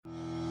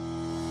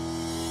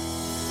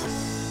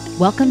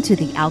Welcome to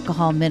the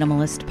Alcohol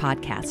Minimalist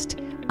Podcast.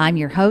 I'm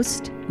your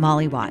host,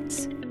 Molly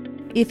Watts.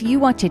 If you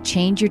want to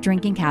change your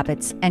drinking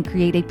habits and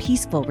create a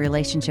peaceful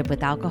relationship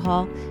with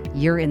alcohol,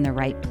 you're in the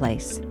right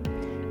place.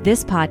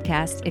 This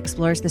podcast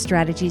explores the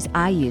strategies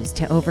I use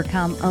to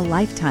overcome a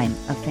lifetime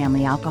of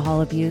family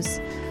alcohol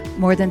abuse,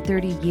 more than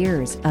 30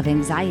 years of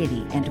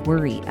anxiety and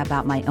worry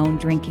about my own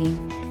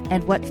drinking,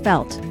 and what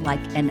felt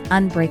like an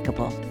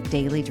unbreakable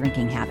daily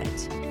drinking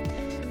habit.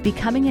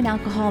 Becoming an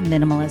alcohol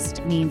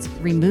minimalist means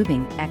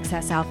removing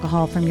excess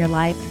alcohol from your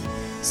life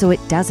so it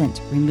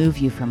doesn't remove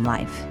you from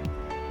life.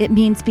 It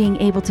means being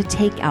able to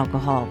take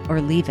alcohol or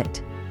leave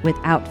it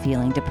without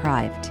feeling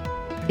deprived.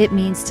 It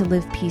means to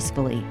live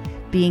peacefully,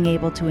 being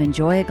able to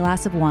enjoy a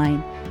glass of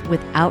wine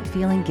without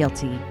feeling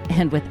guilty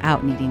and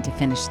without needing to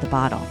finish the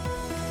bottle.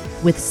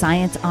 With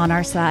science on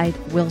our side,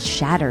 we'll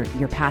shatter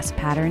your past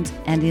patterns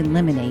and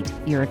eliminate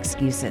your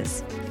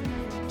excuses.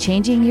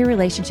 Changing your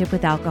relationship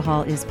with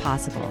alcohol is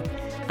possible.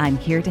 I'm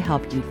here to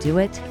help you do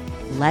it.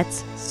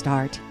 Let's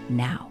start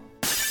now.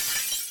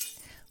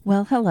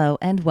 Well, hello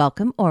and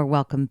welcome or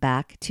welcome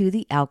back to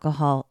the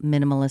Alcohol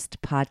Minimalist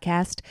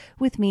Podcast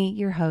with me,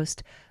 your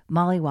host,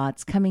 Molly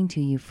Watts, coming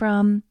to you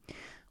from,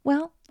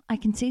 well, I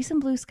can see some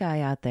blue sky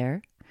out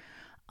there.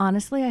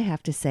 Honestly, I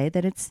have to say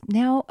that it's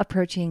now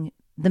approaching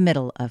the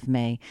middle of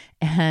May,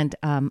 and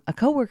a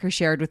coworker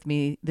shared with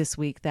me this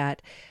week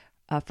that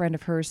a friend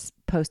of hers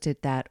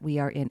posted that we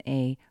are in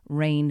a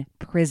rain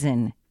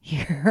prison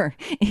here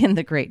in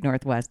the Great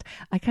Northwest.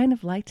 I kind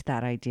of liked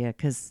that idea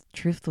because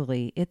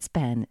truthfully,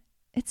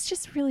 it's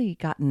just really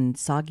gotten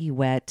soggy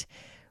wet,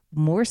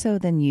 more so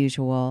than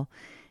usual.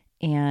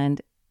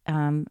 And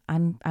I'm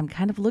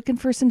kind of looking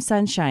for some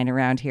sunshine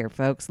around here,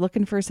 folks,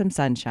 looking for some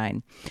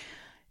sunshine.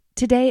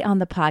 Today on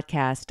the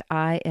podcast,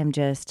 I am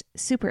just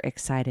super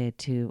excited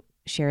to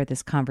share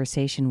this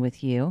conversation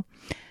with you.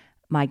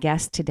 My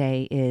guest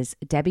today is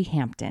Debbie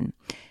Hampton,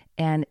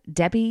 and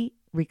Debbie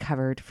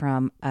recovered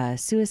from a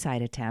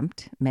suicide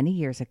attempt many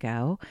years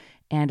ago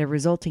and a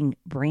resulting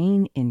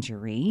brain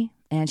injury,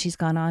 and she's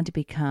gone on to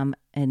become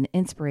an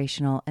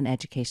inspirational and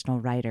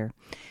educational writer.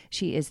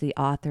 She is the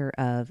author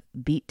of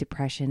Beat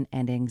Depression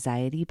and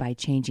Anxiety by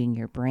Changing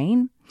Your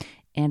Brain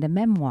and a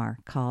memoir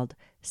called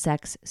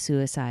Sex,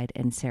 Suicide,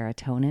 and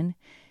Serotonin,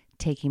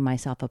 Taking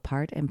Myself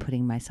Apart and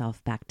Putting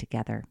Myself Back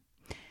Together.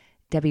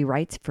 Debbie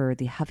writes for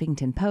the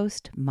Huffington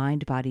Post,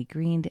 Mind, Body,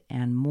 Green,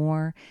 and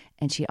more,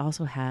 and she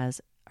also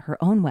has her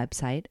own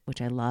website,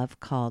 which I love,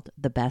 called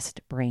The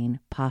Best Brain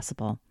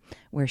Possible,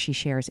 where she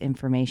shares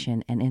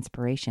information and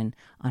inspiration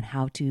on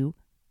how to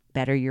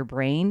better your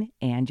brain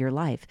and your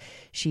life.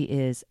 She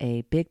is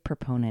a big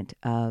proponent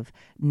of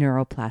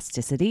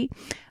neuroplasticity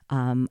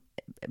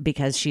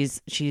because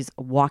she's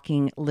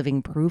walking,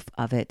 living proof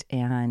of it,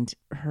 and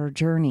her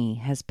journey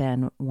has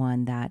been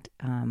one that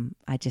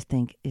I just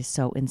think is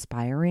so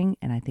inspiring,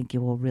 and I think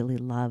you will really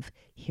love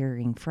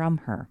hearing from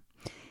her.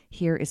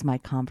 Here is my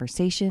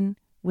conversation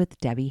with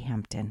Debbie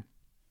Hampton.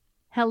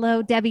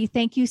 Hello, Debbie.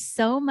 Thank you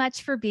so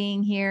much for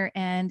being here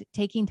and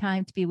taking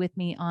time to be with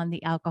me on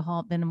the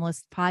Alcohol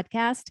Minimalist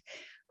Podcast.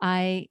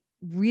 I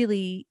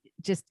really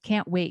just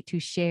can't wait to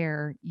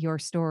share your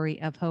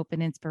story of hope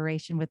and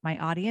inspiration with my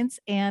audience.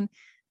 And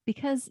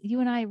because you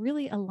and I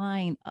really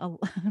align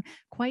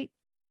quite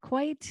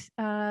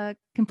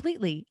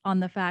completely on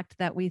the fact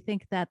that we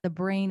think that the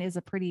brain is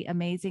a pretty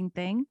amazing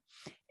thing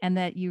and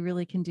that you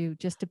really can do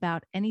just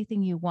about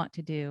anything you want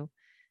to do,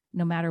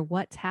 no matter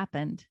what's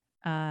happened,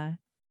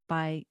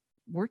 by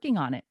working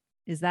on it.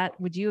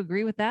 Would you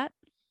agree with that?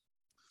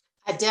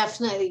 I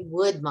definitely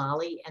would,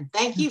 Molly. And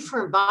thank you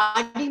for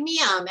inviting me.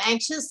 I'm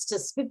anxious to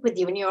speak with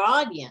you and your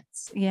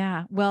audience.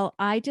 Yeah. Well,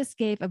 I just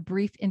gave a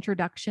brief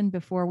introduction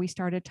before we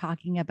started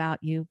talking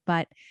about you,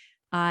 but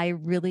I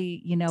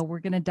really, we're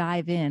going to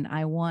dive in.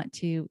 I want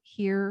to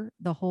hear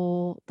the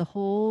whole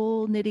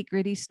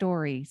nitty-gritty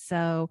story.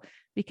 So,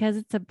 because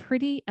it's a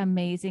pretty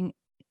amazing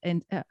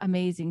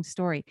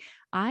story.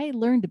 I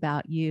learned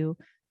about you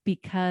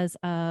because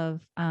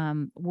of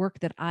work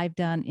that I've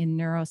done in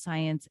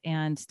neuroscience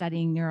and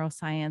studying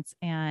neuroscience,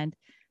 and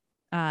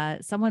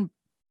someone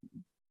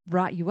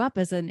brought you up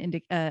as an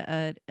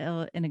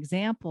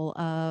example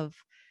of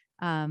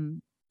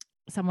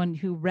someone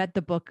who read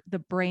the book "The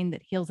Brain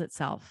That Heals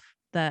Itself."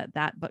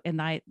 That book,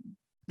 and I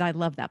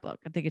love that book.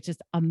 I think it's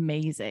just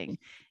amazing.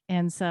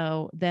 And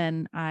so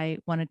then I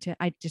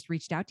just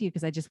reached out to you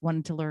because I just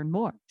wanted to learn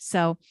more.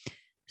 So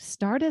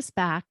start us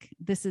back.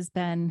 This has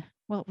been,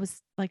 it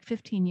was like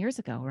 15 years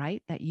ago,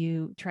 right? That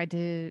you tried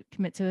to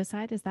commit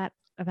suicide. Is that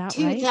about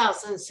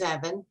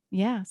 2007. Right?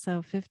 Yeah.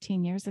 So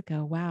 15 years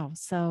ago. Wow.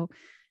 So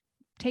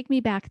take me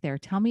back there.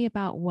 Tell me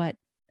about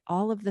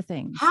all of the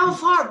things. How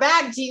far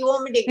back do you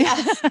want me to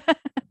go?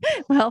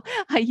 Well,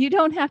 you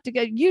don't have to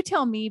go. You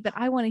tell me, but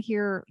I want to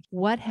hear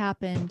what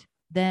happened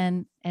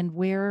then and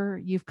where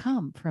you've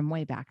come from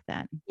way back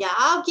then. Yeah,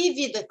 I'll give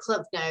you the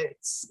cliff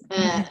notes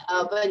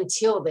up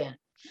until then.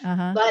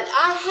 Uh-huh. But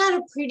I had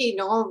a pretty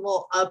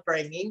normal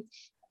upbringing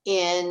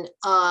in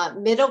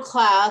middle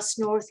class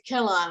North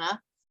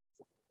Carolina.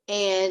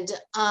 And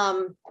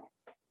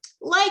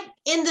like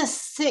in the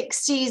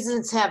 60s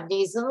and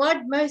 70s, and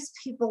like most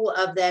people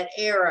of that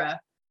era,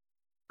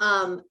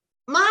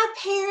 my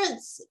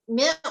parents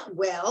meant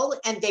well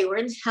and they were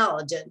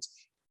intelligent,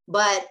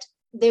 but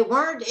they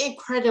weren't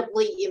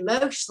incredibly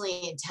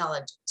emotionally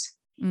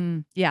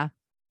intelligent. Yeah.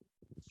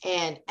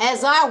 And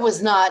as I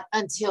was not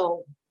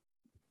until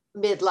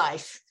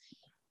midlife.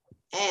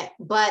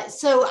 But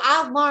so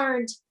I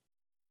learned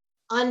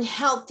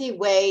unhealthy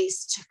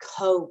ways to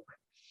cope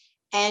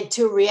and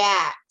to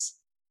react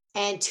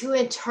and to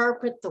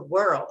interpret the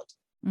world.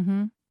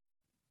 Mm-hmm.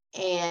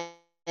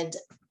 And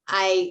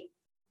I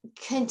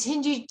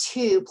continued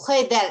to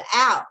play that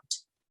out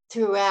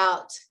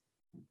throughout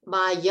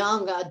my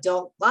young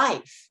adult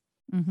life,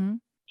 Mm-hmm.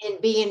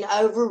 in being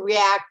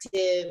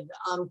overreactive,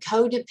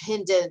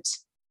 codependent,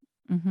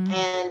 Mm-hmm.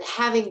 and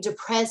having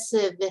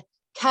depressive,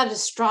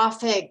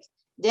 catastrophic,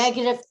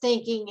 negative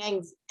thinking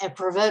and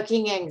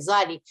provoking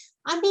anxiety.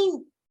 I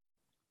mean,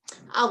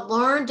 I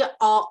learned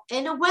all,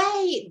 in a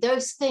way,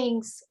 those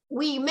things,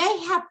 we may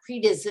have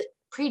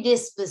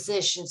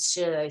predispositions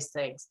to those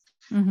things,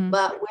 Mm-hmm.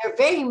 but we're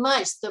very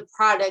much the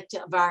product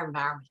of our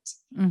environment.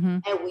 Mm-hmm.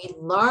 And we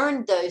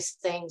learn those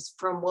things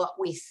from what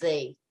we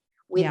see.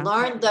 We Yeah.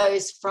 learn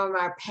those from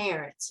our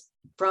parents,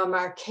 from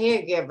our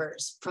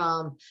caregivers,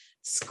 from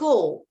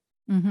school,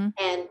 Mm-hmm.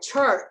 and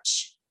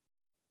church.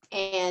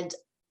 And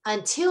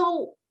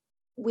until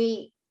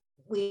we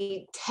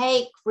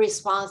take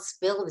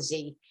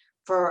responsibility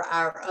for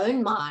our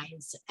own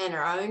minds and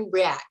our own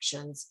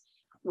reactions,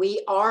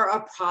 we are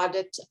a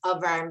product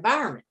of our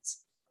environment.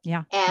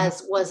 Yeah.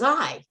 As was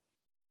I.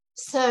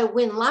 So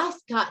when life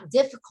got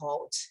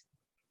difficult,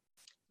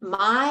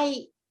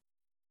 my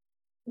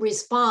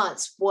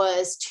response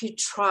was to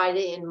try to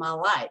end my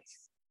life.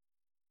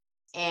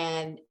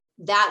 And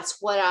that's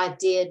what I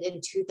did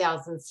in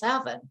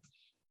 2007.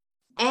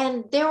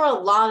 And there were a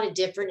lot of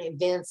different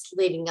events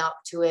leading up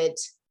to it.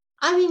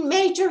 I mean,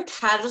 major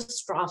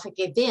catastrophic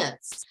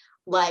events.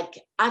 Like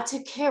I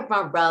took care of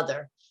my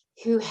brother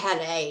who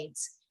had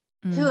AIDS,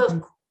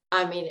 who,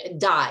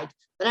 died,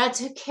 but I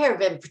took care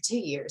of him for 2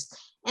 years.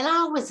 And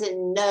I was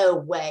in no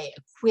way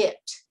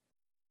equipped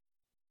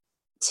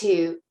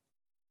to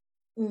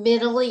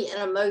mentally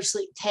and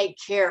emotionally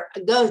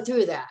go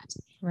through that.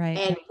 Right.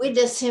 And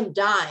witness him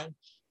dying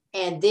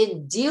and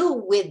then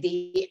deal with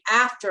the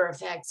after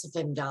effects of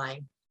him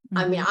dying. Mm-hmm.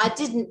 I mean, I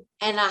didn't,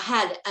 and I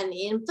had an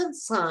infant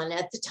son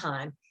at the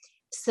time.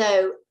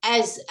 So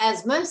as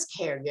most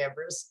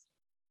caregivers,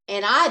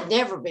 and I'd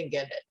never been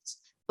good at it,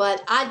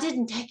 but I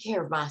didn't take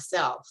care of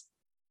myself.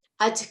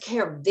 I took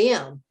care of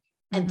them,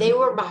 and they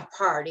were my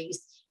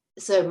priorities.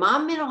 So my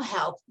mental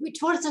health,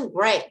 which wasn't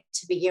great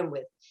to begin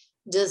with,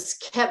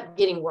 just kept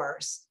getting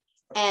worse.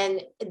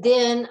 And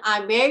then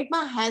I married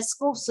my high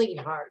school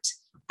sweetheart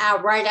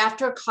right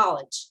after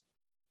college.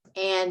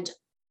 And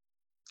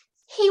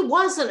he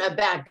wasn't a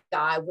bad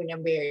guy when I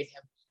married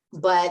him.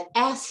 But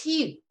as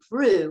he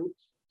grew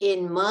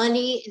in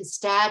money and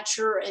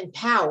stature and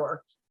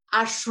power,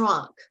 I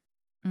shrunk.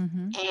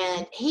 Mm-hmm.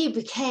 And he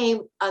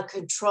became a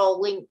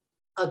controlling,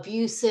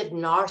 abusive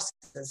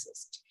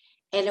narcissist.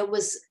 And it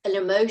was an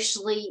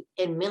emotionally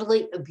and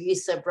mentally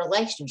abusive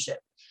relationship.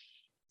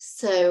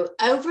 So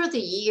over the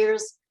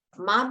years,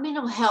 my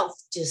mental health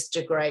just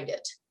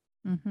degraded.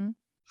 Mm-hmm.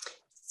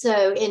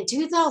 So in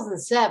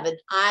 2007,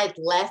 I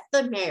left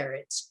the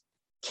marriage,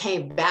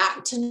 came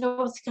back to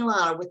North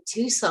Carolina with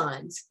 2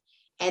 sons.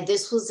 And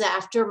this was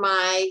after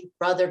my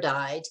brother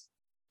died.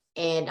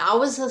 And I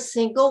was a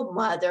single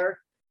mother,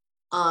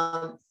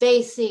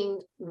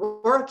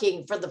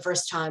 working for the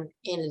first time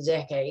in a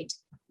decade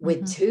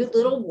with 2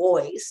 little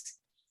boys.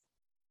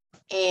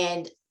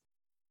 And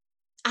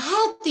I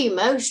had the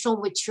emotional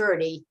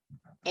maturity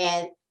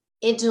and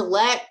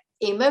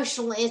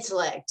emotional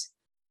intellect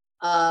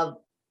of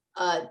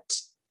a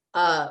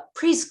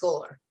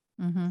preschooler.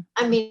 Mm-hmm.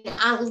 I mean,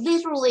 I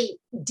literally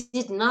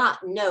did not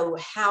know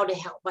how to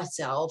help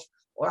myself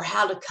or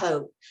how to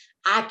cope.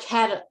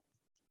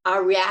 I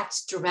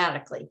react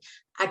dramatically.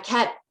 I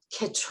can't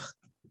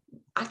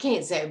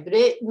say it, but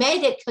it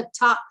made a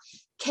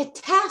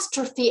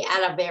catastrophe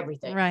out of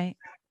everything. Right.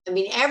 I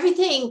mean,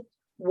 everything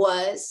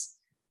was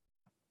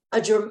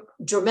a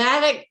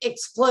dramatic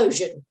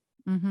explosion.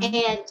 Mm-hmm.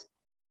 And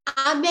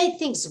I made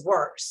things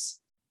worse.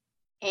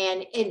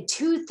 And in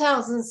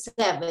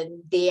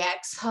 2007, the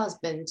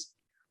ex-husband,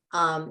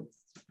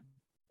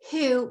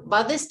 who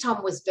by this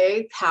time was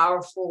very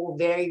powerful,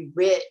 very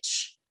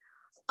rich,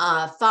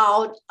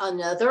 filed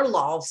another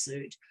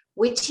lawsuit,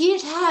 which he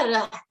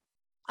had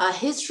a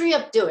history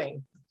of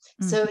doing.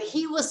 Mm-hmm. So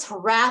he was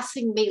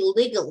harassing me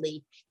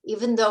legally,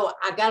 even though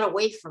I got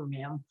away from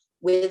him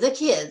with the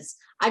kids.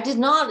 I did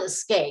not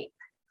escape.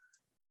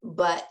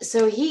 But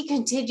so he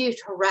continued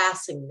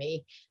harassing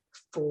me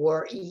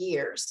for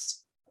years.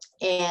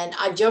 And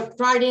I jumped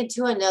right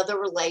into another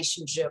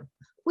relationship,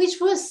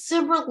 which was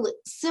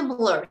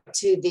similar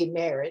to the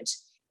marriage,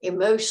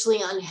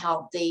 emotionally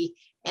unhealthy,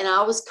 and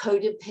I was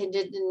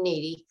codependent and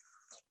needy.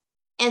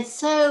 And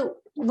so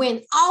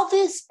when all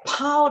this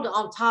piled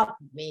on top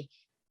of me,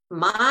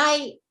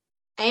 my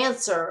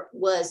answer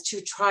was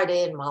to try to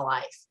end my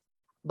life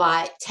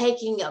by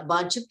taking a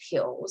bunch of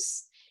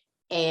pills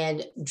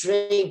and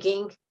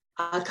drinking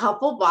a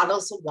couple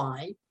bottles of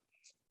wine.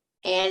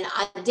 And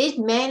I did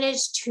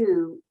manage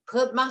to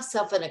put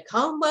myself in a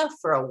coma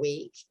for a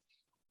week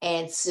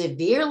and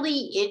severely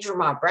injure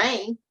my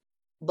brain.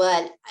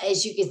 But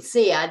as you can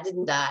see, I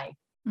didn't die.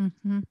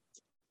 Mm-hmm.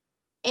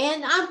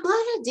 And I'm glad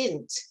I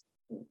didn't.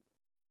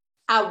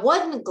 I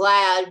wasn't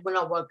glad when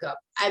I woke up.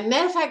 As a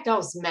matter of fact, I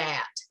was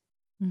mad.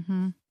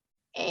 Mm-hmm.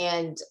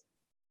 And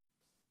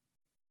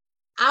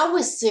I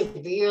was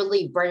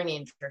severely brain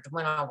injured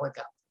when I woke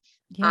up.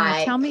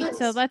 Yeah.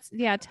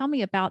 Tell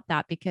me about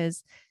that,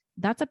 because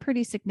that's a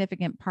pretty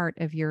significant part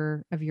of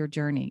your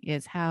journey,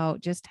 is how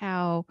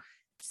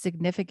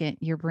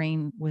significant your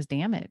brain was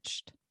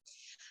damaged.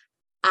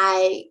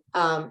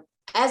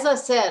 As I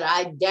said,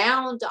 I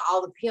downed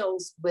all the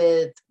pills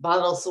with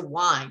bottles of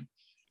wine.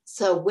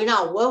 So when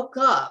I woke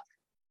up,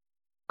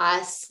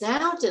 I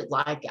sounded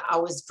like I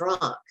was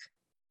drunk.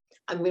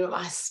 I mean,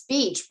 my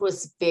speech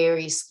was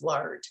very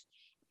slurred,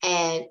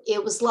 and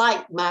it was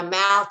like my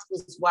mouth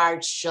was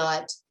wired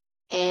shut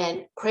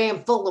and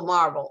crammed full of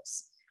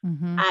marbles.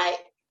 Mm-hmm.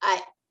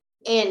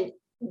 And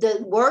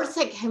the words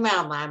that came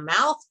out of my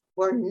mouth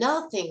were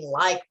nothing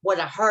like what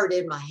I heard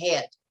in my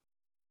head.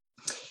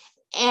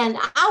 And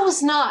I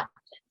was not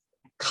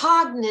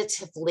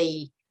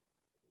cognitively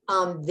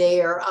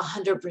there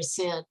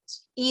 100%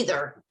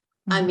 either.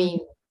 Mm-hmm. I mean,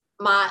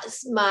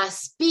 my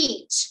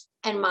speech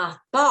and my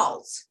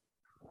thoughts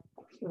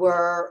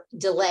were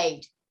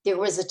delayed. There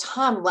was a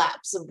time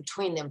lapse in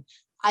between them.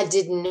 I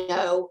didn't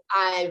know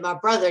my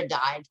brother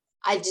died.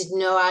 I didn't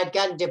know I'd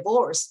gotten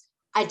divorced.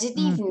 I didn't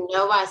even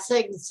know my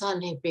second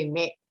son had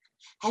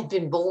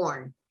been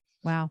born.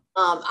 Wow.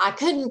 I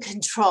couldn't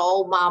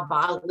control my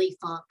bodily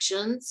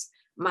functions.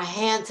 My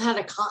hands had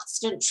a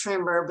constant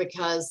tremor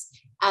because,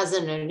 as I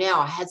know now,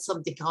 I had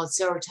something called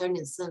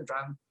serotonin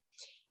syndrome.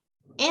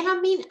 And I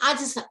mean, I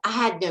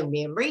had no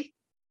memory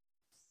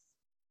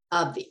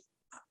of it.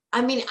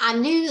 I mean, I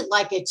knew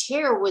like a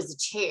chair was a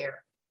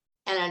chair,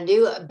 and I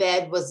knew a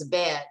bed was a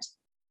bed,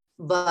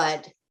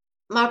 but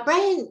my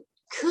brain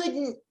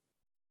couldn't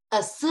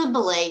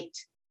assimilate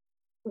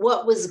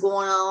what was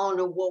going on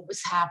or what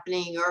was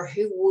happening or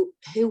who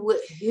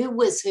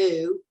was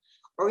who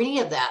or any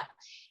of that.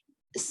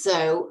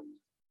 So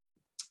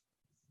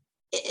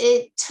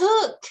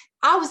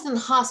I was in the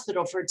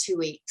hospital for 2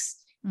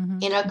 weeks,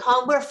 in a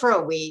coma for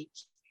a week,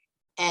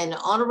 and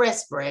on a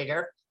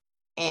respirator,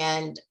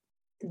 and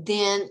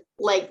then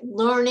like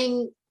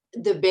learning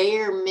the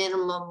bare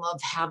minimum of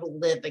how to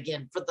live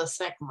again for the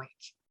second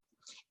week.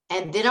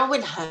 And then I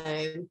went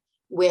home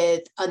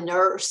with a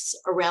nurse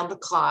around the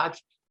clock,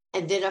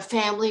 and then a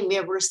family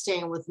member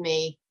staying with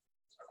me.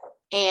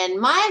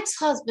 And my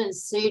ex-husband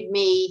sued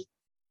me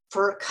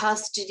for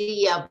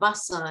custody of my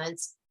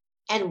sons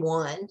and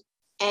won,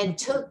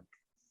 and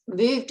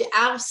moved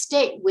out of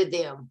state with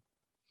them.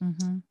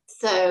 Mm-hmm.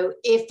 So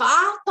if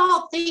I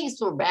thought things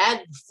were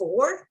bad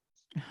before,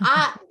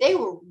 they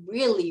were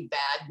really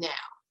bad now.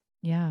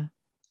 Yeah.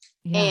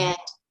 And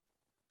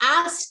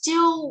I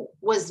still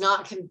was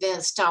not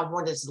convinced I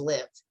wanted to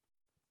live.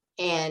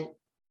 And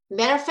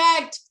matter of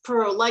fact,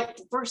 for like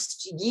the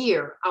first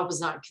year, I was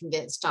not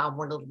convinced I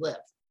wanted to live.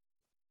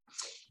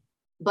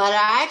 But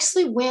I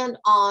actually went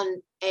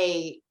on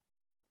a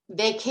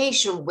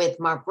vacation with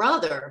my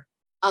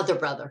other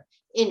brother,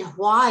 in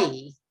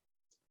Hawaii,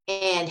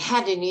 and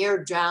had a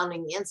near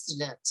drowning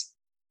incident.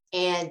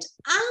 And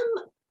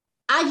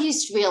I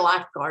used to be a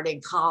lifeguard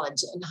in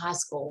college and high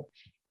school,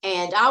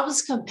 and I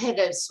was a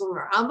competitive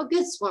swimmer. I'm a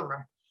good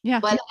swimmer. Yeah.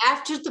 But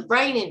after the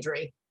brain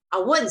injury, I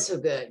wasn't so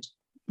good.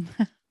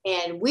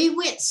 And we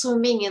went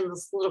swimming in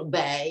this little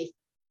bay,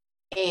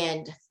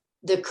 and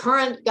the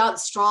current got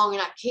strong,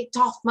 and I kicked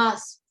off my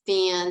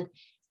fin,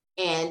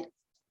 and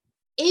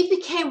it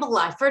became a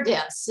life or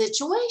death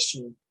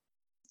situation.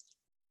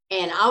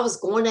 And I was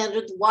going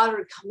under the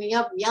water, coming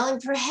up,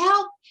 yelling for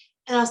help.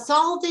 And I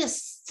saw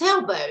this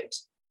sailboat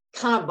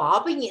kind of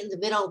bobbing in the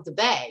middle of the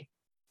bay.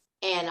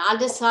 And I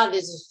decided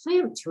to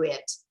swim to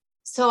it.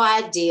 So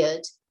I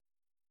did.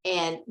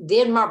 And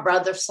then my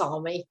brother saw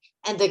me,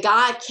 and the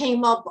guy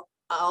came up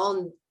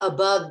on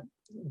above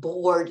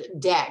board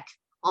deck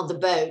on the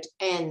boat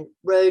and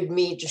rowed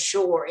me to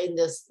shore in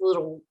this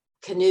little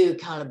canoe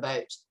kind of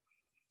boat.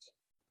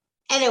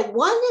 And it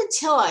wasn't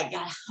until I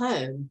got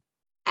home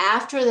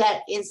after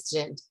that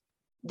incident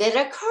that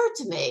occurred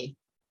to me,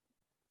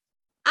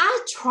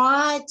 I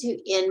tried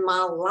to end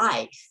my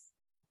life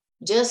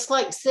just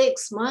like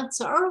 6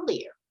 months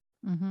earlier.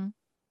 Mm-hmm.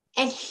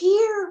 And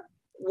here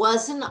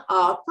was an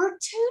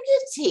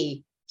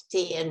opportunity to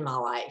end my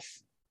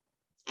life.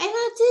 And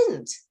I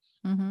didn't.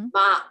 Mm-hmm.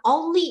 My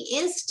only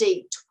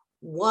instinct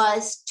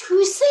was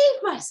to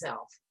save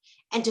myself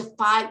and to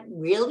fight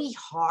really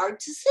hard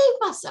to save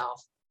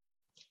myself.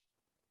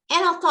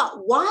 And I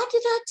thought, why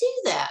did I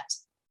do that?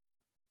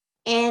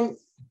 And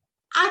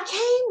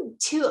I came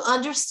to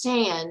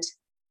understand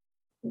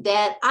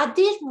that I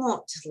did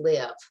want to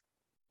live,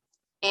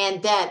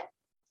 and that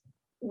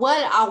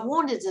what I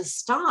wanted to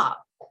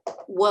stop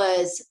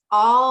was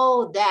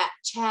all that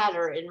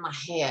chatter in my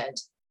head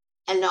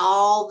and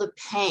all the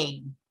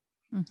pain.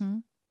 Mm-hmm.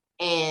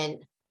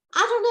 And I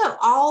don't know,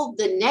 all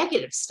the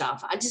negative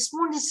stuff. I just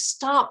wanted to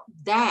stop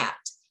that.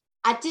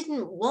 I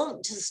didn't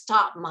want to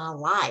stop my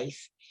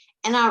life.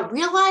 And I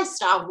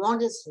realized I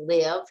wanted to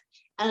live,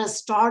 and I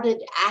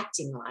started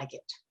acting like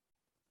it.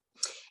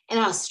 And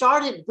I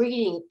started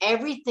reading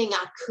everything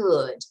I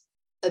could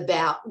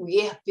about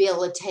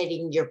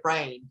rehabilitating your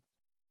brain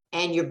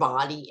and your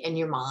body and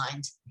your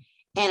mind.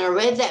 And I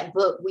read that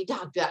book. We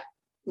talked about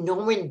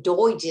Norman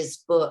Doidge's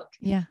book,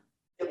 Yeah.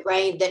 The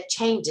Brain That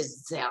Changes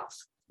Itself.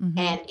 Mm-hmm.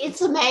 And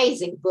it's an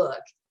amazing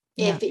book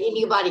Yeah. if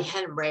anybody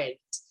hadn't read it.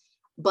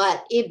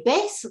 But it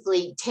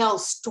basically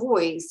tells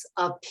stories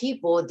of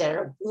people that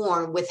are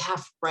born with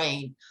half a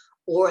brain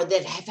or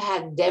that have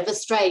had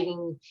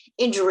devastating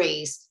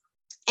injuries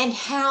and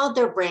how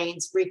their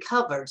brains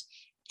recovered.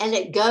 And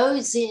it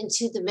goes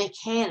into the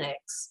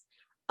mechanics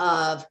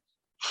of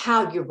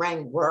how your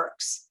brain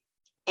works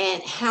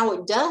and how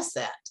it does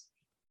that.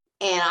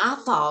 And I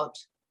thought,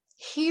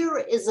 here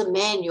is a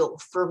manual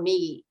for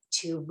me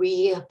to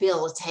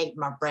rehabilitate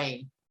my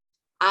brain.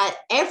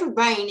 Every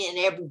brain and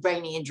every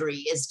brain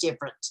injury is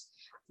different,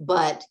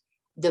 but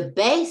the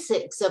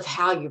basics of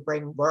how your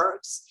brain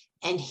works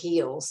and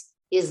heals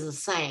is the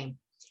same.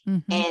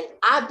 Mm-hmm. And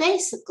I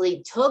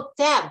basically took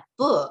that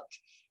book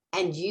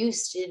and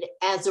used it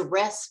as a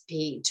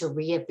recipe to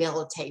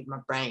rehabilitate my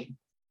brain.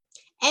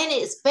 And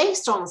it's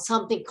based on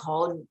something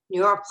called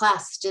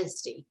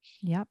neuroplasticity.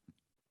 Yep.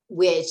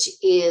 Which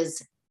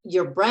is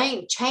your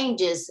brain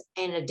changes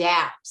and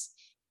adapts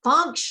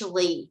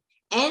functionally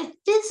and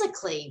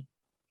physically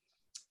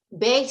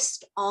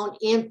based on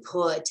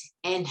input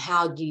and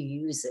how you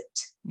use it.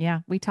 Yeah,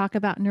 we talk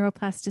about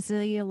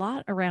neuroplasticity a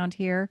lot around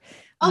here.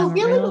 Oh,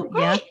 really?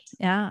 Great.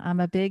 Yeah.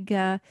 I'm a big,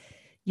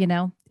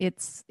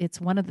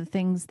 it's one of the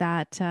things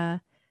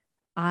that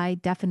I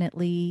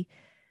definitely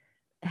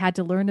had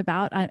to learn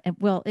about.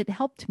 Well, it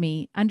helped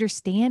me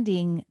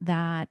understanding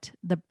that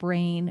the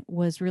brain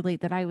was really,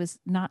 that I was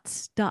not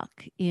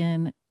stuck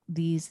in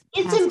these.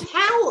 It's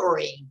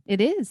empowering. It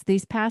is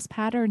these past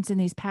patterns and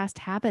these past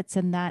habits,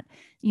 and that,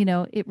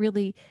 it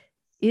really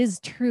is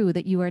true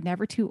that you are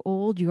never too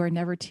old. You are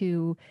never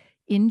too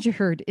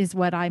injured is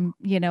what I'm,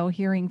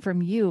 hearing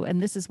from you.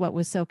 And this is what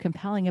was so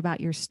compelling about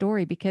your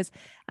story, because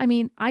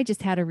I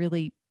just had a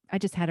really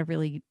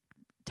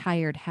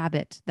tired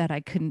habit that I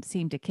couldn't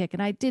seem to kick.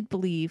 And I did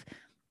believe,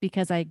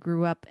 because I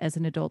grew up as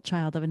an adult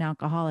child of an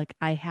alcoholic,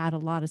 I had a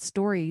lot of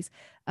stories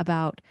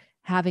about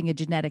having a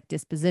genetic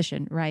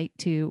disposition, right,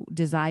 to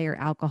desire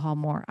alcohol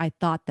more. I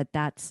thought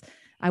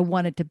I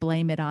wanted to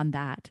blame it on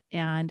that.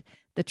 And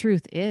the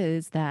truth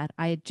is that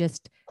I had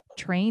just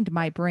trained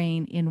my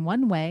brain in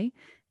one way,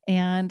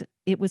 and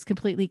it was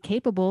completely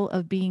capable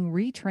of being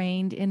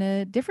retrained in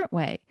a different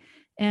way.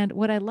 And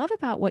what I love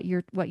about what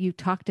you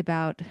talked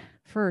about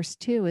first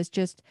too is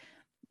just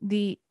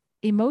the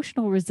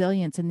emotional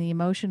resilience and the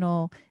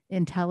emotional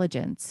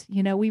intelligence.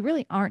 We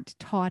really aren't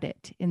taught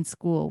it in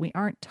school. We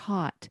aren't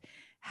taught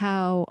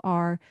how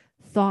our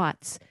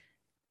thoughts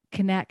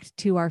connect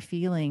to our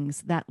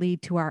feelings that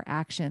lead to our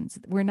actions.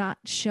 We're not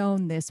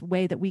shown this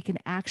way that we can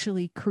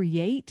actually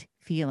create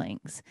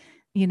feelings.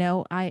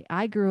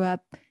 I grew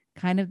up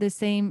kind of the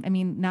same,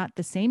 not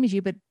the same as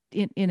you, but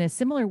in a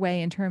similar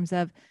way, in terms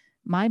of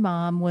my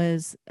mom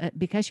was,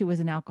 because she was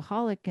an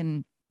alcoholic,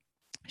 and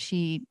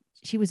she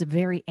was a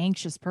very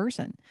anxious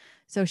person.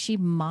 So she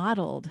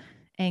modeled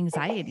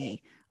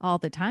anxiety all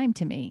the time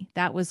to me.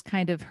 That was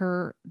kind of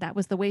that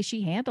was the way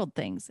she handled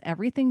things.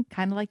 Everything,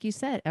 kind of like you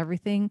said,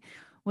 everything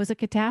was a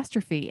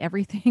catastrophe.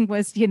 Everything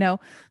was,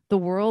 the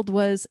world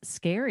was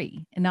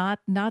scary, and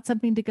not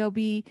something to go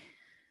be,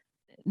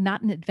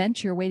 not an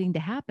adventure waiting to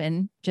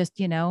happen. Just,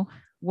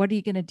 what are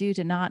you going to do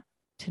to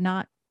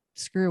not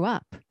screw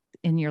up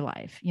in your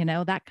life?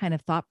 That kind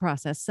of thought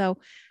process. So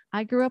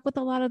I grew up with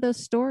a lot of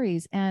those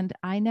stories, and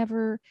I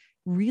never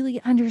really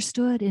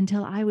understood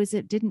until I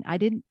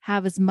didn't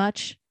have as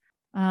much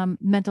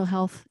mental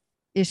health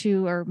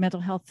issue or mental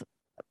health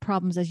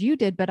problems as you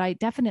did, but I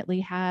definitely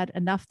had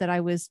enough that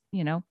I was,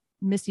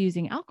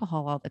 misusing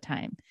alcohol all the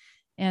time.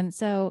 And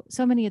so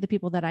many of the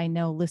people that I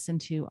know listen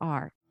to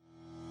are.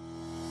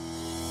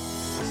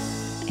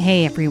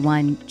 Hey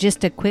everyone,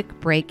 just a quick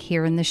break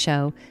here in the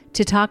show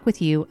to talk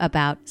with you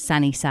about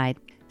Sunnyside.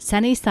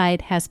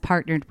 Sunnyside has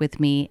partnered with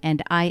me,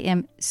 and I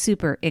am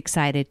super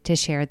excited to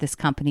share this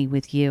company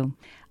with you.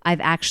 I've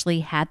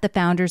actually had the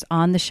founders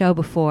on the show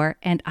before,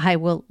 and I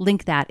will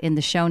link that in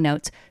the show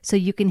notes so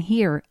you can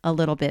hear a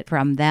little bit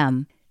from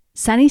them.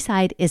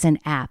 Sunnyside is an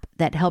app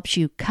that helps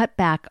you cut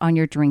back on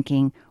your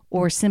drinking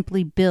or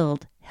simply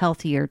build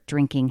healthier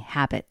drinking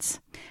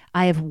habits.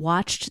 I have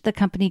watched the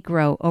company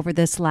grow over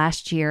this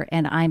last year,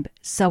 and I'm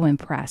so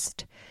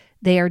impressed.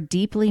 They are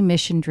deeply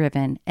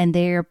mission-driven, and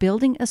they are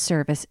building a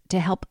service to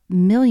help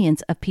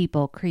millions of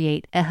people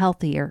create a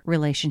healthier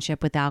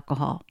relationship with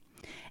alcohol.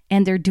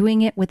 and they're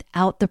doing it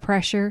without the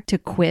pressure to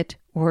quit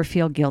or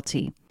feel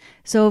guilty.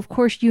 So, of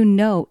course, you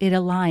know it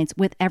aligns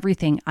with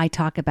everything I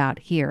talk about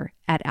here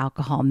at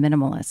Alcohol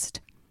Minimalist.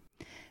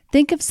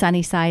 Think of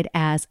Sunnyside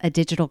as a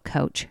digital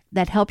coach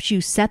that helps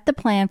you set the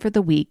plan for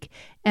the week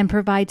and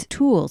provides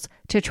tools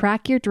to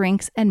track your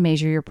drinks and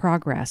measure your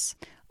progress,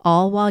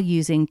 all while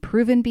using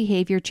proven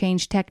behavior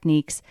change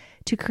techniques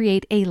to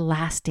create a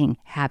lasting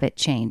habit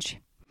change.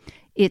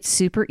 It's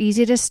super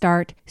easy to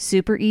start,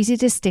 super easy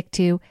to stick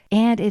to,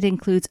 and it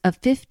includes a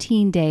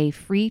 15-day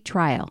free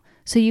trial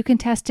so you can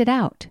test it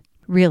out.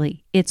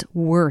 Really, it's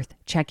worth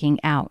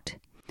checking out.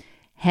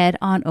 Head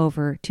on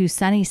over to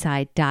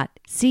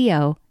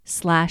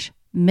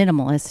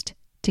sunnyside.co/minimalist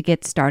to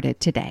get started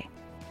today.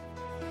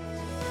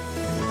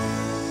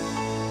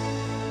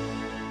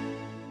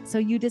 So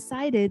you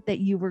decided that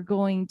you were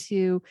going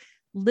to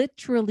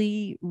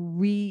literally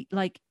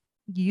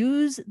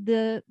use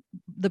the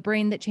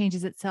Brain That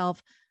Changes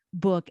Itself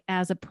book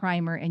as a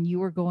primer, and you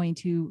were going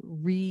to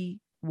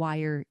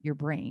rewire your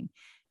brain.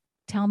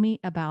 Tell me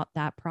about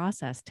that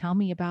process. Tell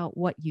me about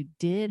what you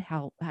did,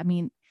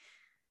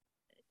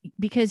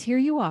 because here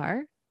you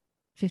are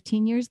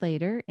 15 years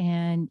later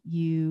and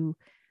you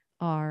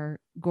are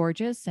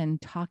gorgeous and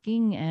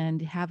talking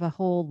and have a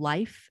whole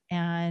life.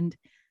 And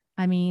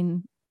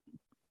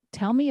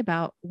tell me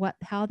about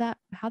how that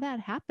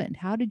happened.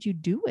 How did you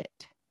do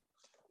it?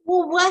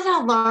 Well, what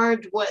I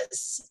learned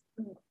was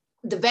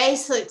the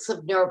basics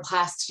of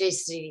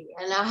neuroplasticity.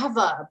 And I have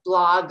a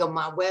blog on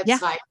my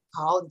website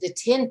called The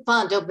 10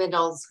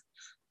 Fundamentals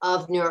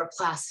of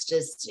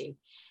Neuroplasticity,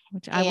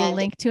 which I will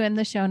link to in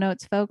the show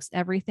notes, folks.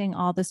 Everything,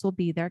 all this will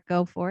be there.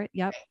 Go for it.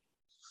 Yep.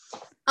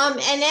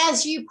 And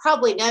as you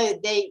probably know,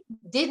 they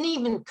didn't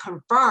even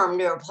confirm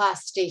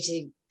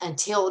neuroplasticity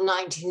until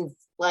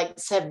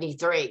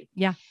 1973.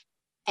 Yeah.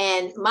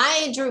 And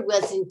my injury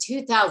was in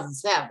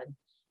 2007.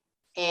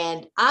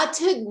 And I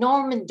took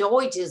Norman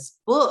Deutsch's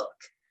book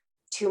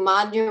to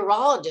my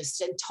neurologist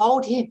and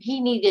told him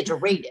he needed to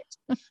read it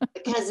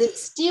because it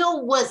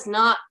still was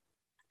not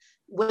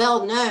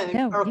well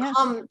known or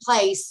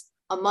commonplace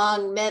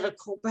among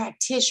medical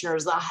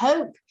practitioners. I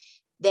hope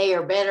they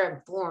are better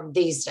informed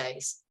these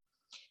days.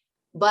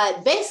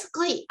 But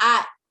basically,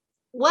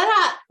 what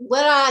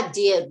I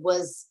did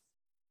was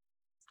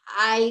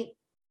I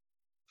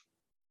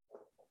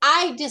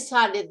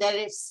decided that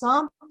if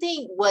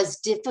something was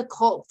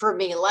difficult for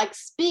me, like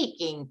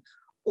speaking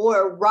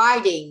or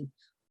writing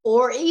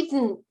or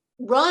even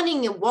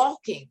running and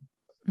walking,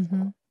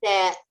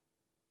 that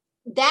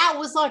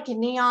was like a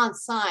neon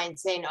sign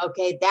saying,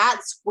 okay,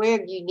 that's where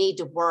you need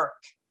to work.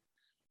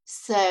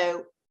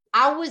 So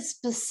I would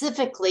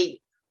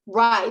specifically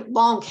write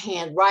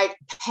longhand, write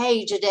a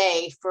page a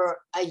day for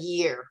a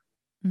year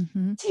at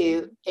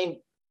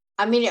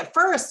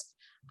first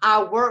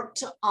I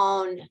worked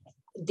on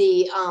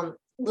the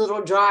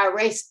little dry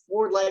erase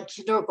board like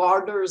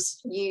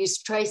kindergartners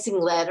use tracing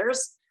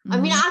letters.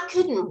 I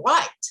couldn't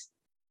write.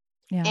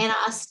 Yeah. And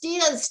I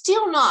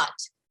still not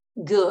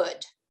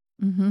good.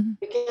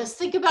 Because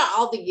think about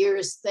all the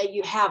years that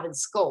you have in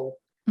school.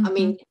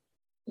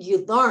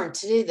 You learn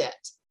to do that.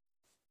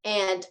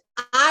 And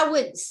I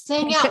would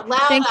sing out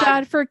loud. Thank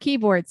God for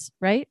keyboards,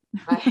 right?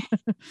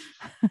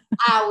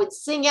 I would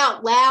sing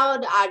out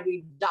loud. I'd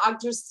read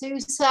Dr.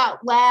 Seuss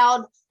out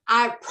loud.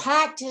 I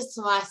practiced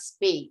my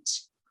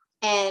speech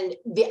and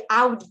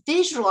I would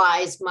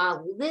visualize my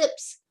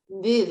lips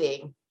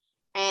moving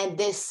and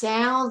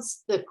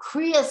the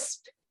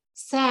crisp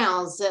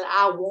sounds that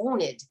I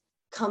wanted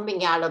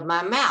coming out of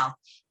my mouth.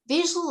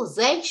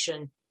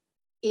 Visualization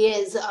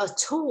is a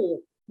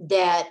tool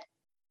that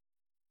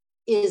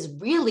is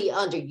really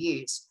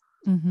underused.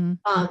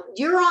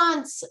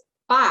 Neurons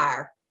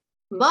fire,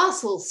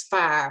 muscles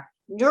fire,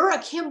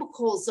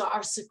 neurochemicals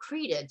are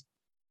secreted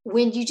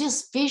when you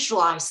just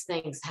visualize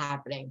things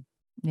happening.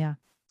 Yeah.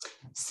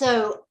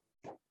 So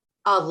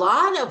a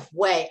lot of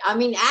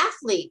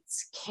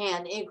athletes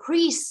can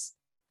increase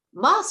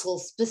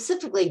muscles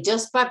specifically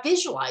just by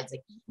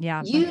visualizing.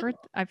 Yeah.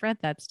 I've read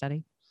that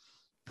study.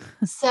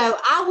 So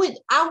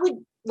I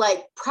would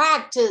like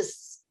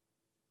practice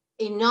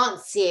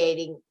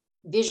enunciating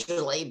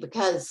visually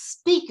because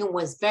speaking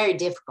was very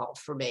difficult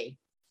for me.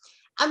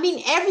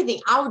 Everything.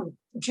 I would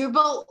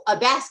dribble a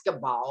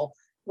basketball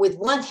with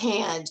one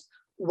hand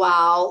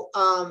while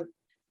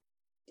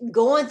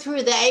going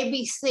through the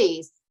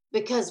ABCs,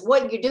 because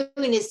what you're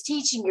doing is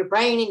teaching your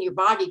brain and your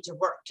body to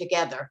work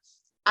together.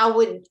 I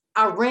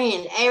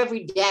ran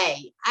every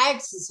day. I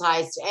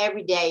exercised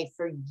every day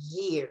for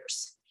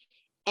years.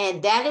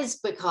 And that is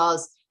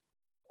because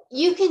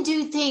you can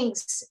do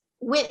things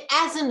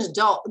as an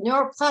adult.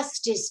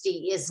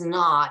 Neuroplasticity is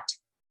not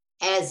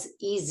as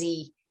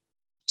easy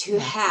to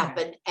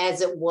happen as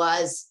it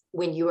was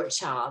when you were a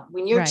child.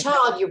 When you're a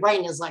child, your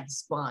brain is like a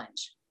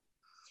sponge.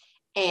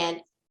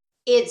 And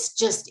it's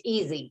just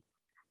easy.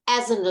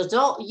 As an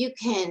adult, you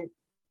can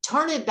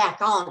turn it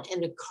back on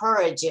and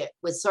encourage it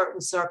with certain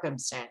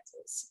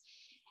circumstances.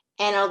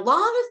 And a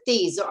lot of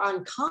these are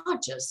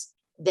unconscious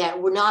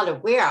that we're not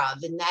aware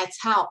of. And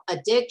that's how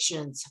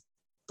addictions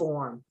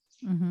form.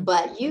 Mm-hmm.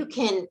 but you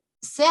can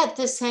set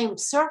the same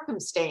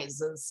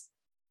circumstances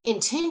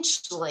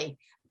intentionally.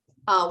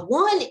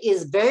 One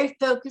is very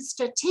focused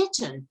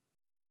attention.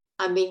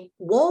 I mean,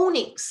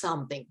 wanting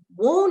something,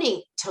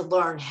 wanting to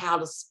learn how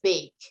to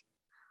speak.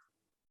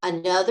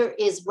 Another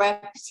is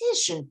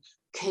repetition,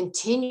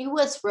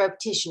 continuous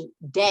repetition,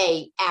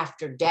 day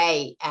after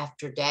day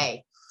after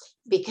day.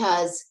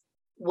 Because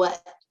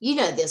what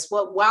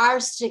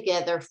wires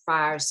together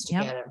fires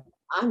Yep. together.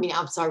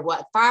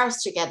 What fires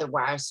together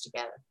wires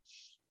together.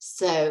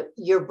 So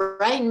your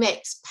brain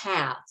makes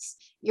paths.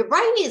 Your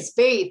brain is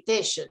very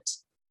efficient,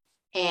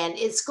 and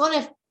it's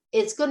going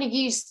to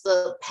use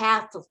the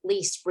path of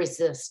least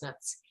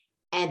resistance,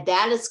 and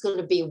that is going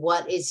to be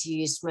what is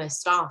used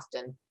most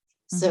often.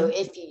 So Mm-hmm.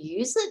 if you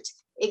use it,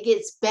 it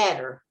gets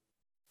better.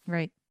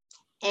 Right.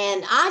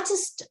 And I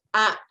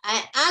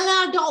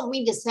don't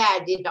mean to say I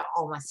did it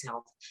all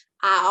myself.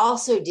 I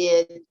also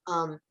did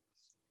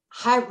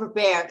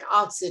hyperbaric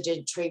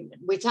oxygen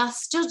treatment, which I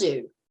still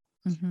do.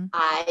 Mm-hmm.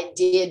 I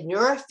did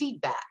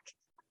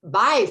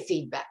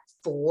biofeedback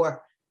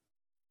for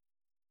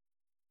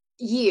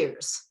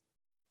years,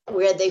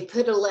 where they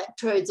put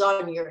electrodes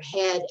on your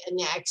head and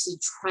they actually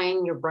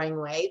train your brain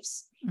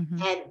waves.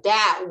 Mm-hmm. And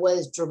that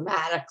was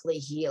dramatically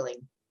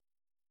healing.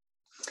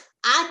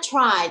 I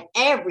tried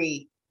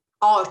every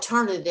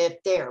alternative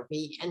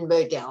therapy and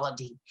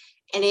modality.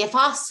 And if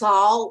I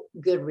saw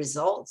good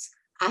results,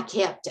 I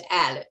kept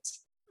at it.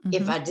 Mm-hmm.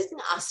 If I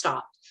didn't, I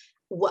stopped.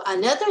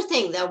 Another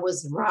thing that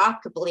was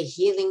remarkably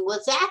healing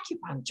was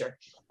acupuncture.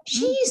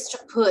 She used to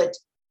put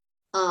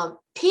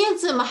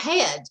pins in my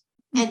head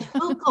and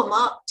hook them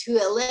up to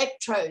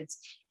electrodes,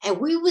 and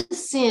we would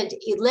send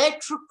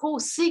electrical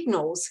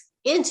signals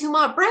into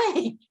my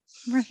brain.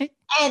 Right.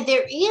 And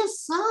there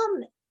is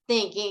some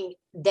thinking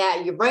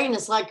that your brain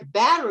is like a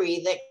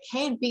battery that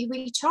can be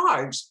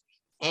recharged,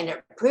 and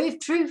it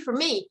proved true for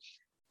me.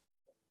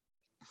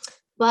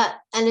 But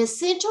an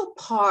essential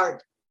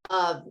part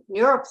of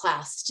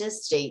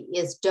neuroplasticity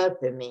is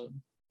dopamine.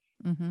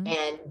 Mm-hmm.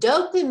 And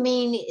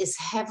dopamine is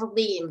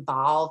heavily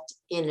involved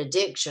in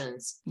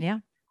addictions. Yeah.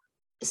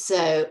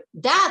 So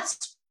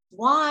that's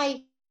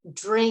why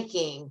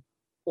drinking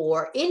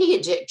or any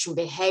addiction,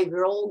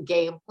 behavioral,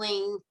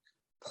 gambling,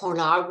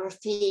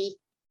 pornography,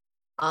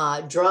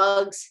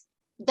 drugs,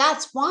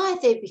 that's why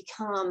they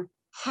become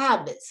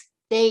habits.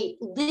 They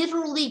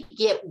literally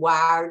get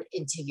wired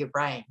into your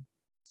brain.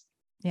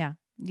 Yeah.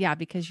 Yeah.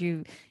 Because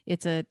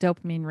it's a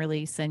dopamine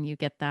release and you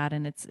get that,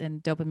 and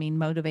dopamine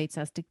motivates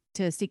us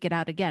to seek it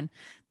out again.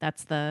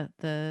 That's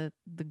the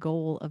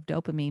goal of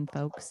dopamine,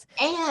 folks.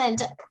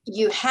 And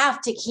you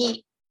have to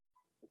keep,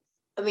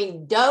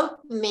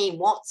 dopamine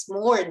wants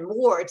more and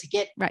more to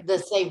get Right. the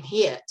same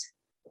hit.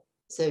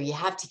 So you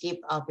have to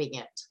keep upping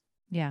it.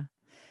 Yeah.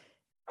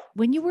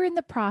 When you were in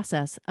the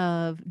process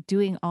of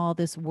doing all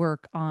this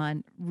work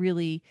on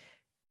really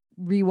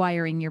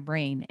rewiring your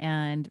brain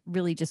and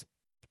really just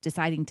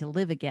deciding to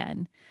live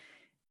again,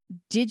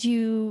 did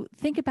you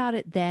think about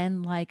it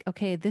then like,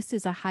 okay, this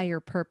is a higher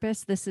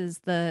purpose? This is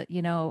I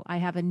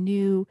have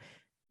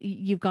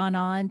you've gone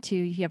on to,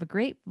 you have a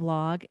great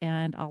blog,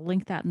 and I'll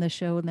link that in the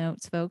show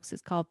notes, folks.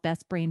 It's called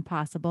Best Brain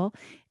Possible,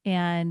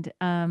 and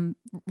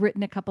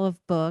written a couple of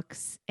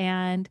books.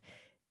 And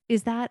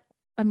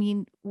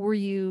were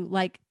you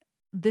like,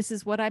 this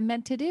is what I'm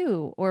meant to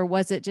do? Or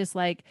was it just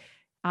like,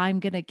 I'm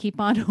going to keep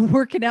on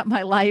working at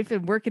my life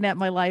and working at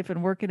my life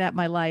and working at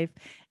my life?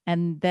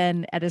 And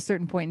then at a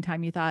certain point in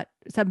time,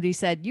 somebody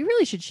said, you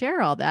really should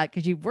share all that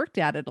because you've worked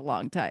at it a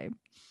long time.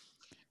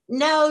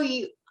 No,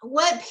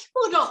 what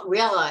people don't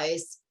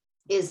realize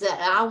is that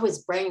I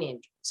was brain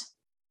injured.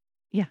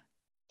 Yeah.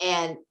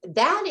 And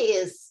that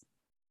is,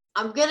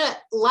 I'm going to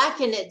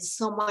liken it to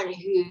someone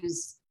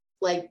who's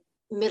like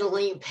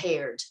mentally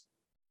impaired.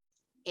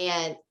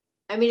 And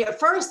at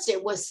first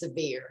it was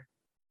severe.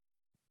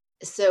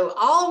 So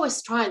all I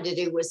was trying to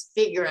do was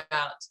figure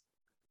out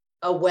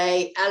a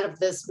way out of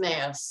this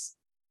mess.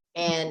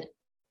 And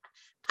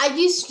I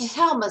used to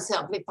tell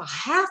myself, if I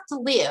have to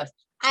live,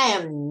 I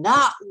am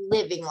not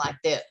living like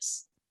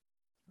this.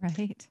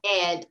 Right.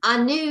 And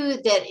I knew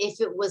that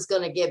if it was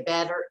going to get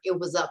better, it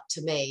was up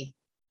to me,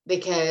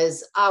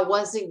 because I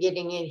wasn't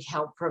getting any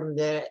help from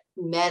the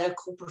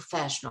medical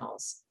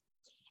professionals.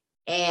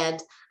 And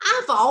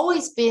I've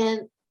always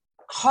been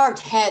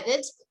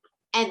hard-headed.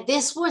 And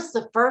this was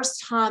the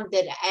first time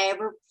that I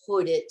ever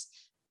put it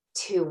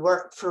to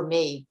work for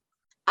me.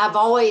 I've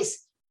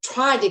always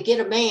tried to get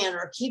a man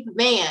or keep a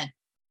man,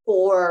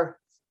 or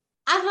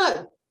I don't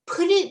know,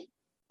 put it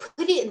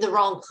in the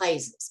wrong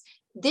places.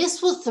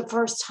 This was the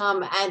first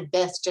time I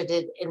invested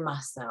it in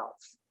myself.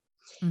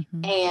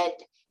 Mm-hmm. And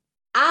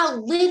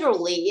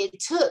it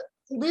took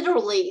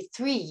literally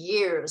 3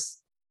 years,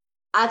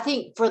 I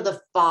think, for the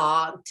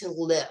fog to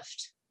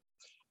lift.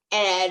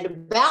 And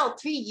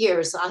about 3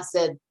 years, I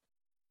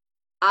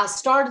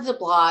started the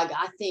blog,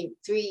 I think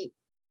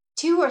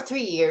 2 or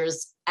 3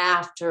 years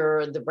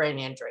after the brain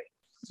injury.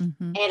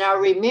 Mm-hmm. And I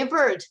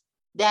remembered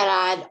that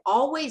I'd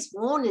always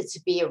wanted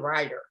to be a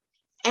writer,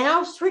 and I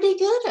was pretty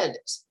good at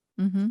it.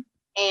 Mm-hmm.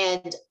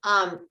 And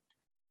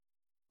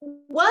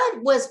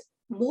what was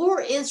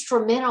more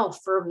instrumental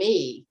for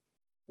me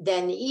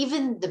than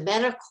even the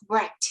medical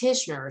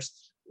practitioners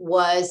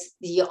was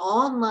the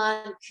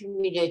online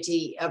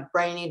community of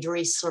brain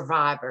injury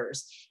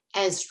survivors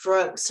and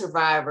stroke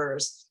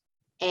survivors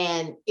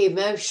and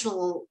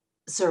emotional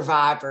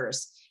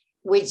survivors,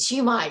 which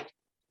you might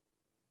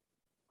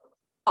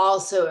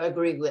also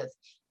agree with.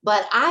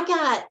 But I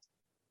got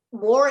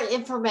more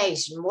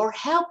information, more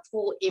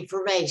helpful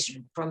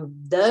information from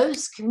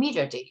those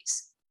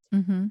communities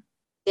Mm-hmm.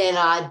 than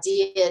I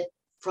did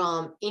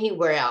from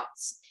anywhere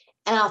else.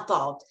 And I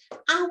thought,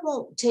 I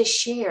want to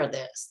share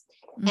this.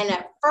 Mm-hmm. And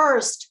at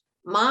first,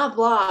 my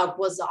blog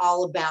was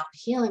all about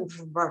healing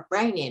from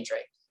brain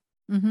injury.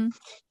 Mm-hmm.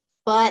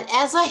 But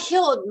as I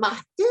healed my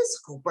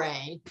physical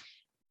brain,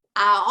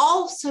 I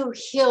also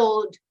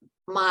healed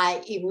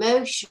my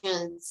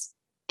emotions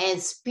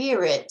and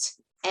spirit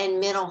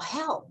and mental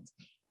health.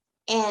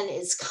 And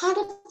it's kind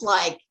of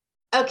like,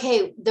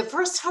 okay, the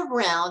first time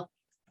around,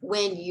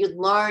 when you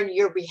learn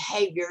your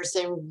behaviors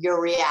and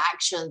your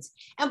reactions,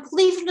 and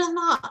believe it or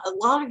not, a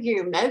lot of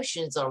your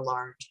emotions are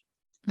learned.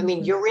 I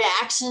mean, your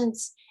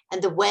reactions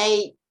and the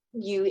way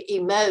you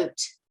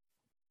emote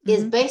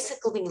is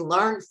basically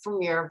learned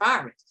from your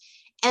environment.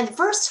 And the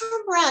first time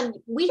around,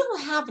 we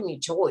don't have any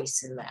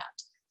choice in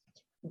that.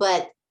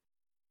 But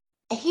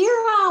here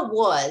I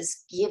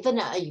was given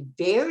a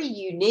very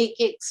unique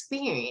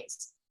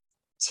experience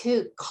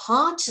to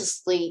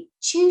consciously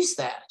choose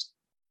that.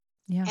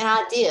 Yeah. And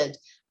I did.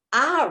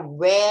 I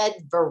read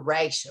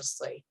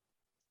voraciously.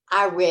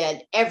 I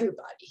read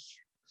everybody.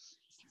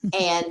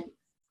 And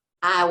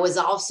I was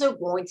also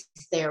going to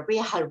therapy.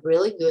 I had a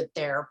really good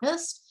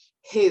therapist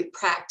who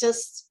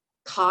practiced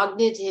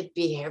cognitive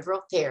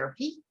behavioral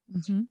therapy.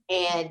 Mm-hmm.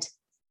 And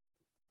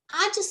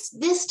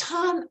this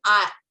time,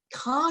 I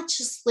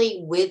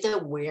consciously, with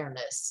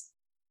awareness,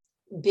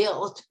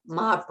 built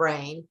my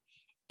brain.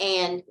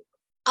 And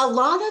a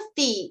lot of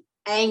the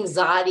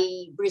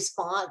anxiety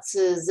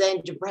responses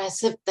and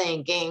depressive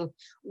thinking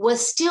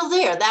was still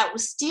there. That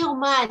was still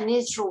my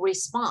initial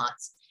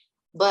response.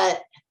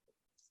 But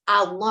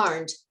I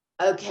learned,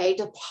 okay,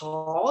 to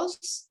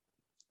pause.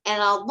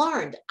 And I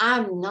learned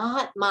I'm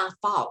not my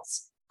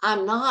thoughts.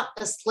 I'm not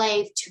a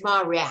slave to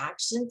my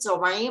reactions or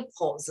my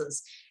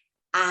impulses.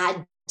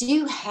 I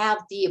do have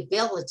the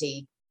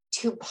ability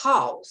to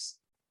pause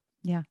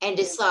and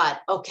decide,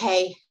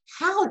 okay,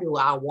 how do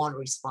I want to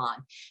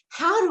respond?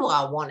 How do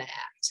I want to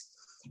act?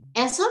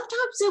 And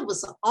sometimes it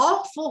was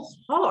awful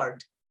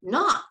hard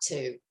not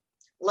to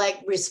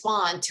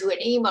respond to an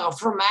email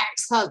from my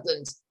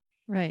ex-husband.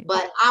 Right.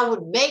 But I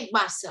would make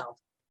myself,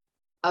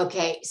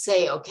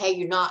 say,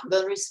 you're not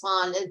going to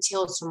respond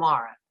until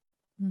tomorrow.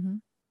 Mm-hmm.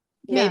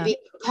 Yeah. Maybe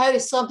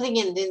post something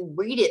and then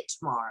read it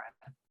tomorrow.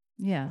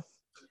 Yeah.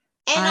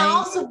 And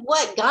also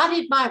what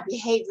guided my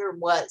behavior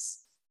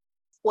was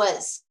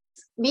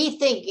me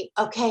thinking,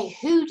 okay,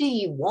 who do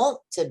you want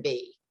to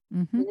be?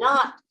 Mm-hmm.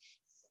 Not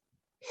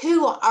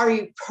who are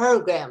you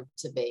programmed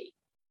to be?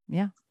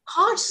 Yeah.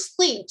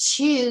 Consciously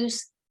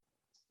choose.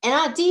 And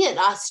I did.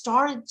 I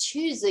started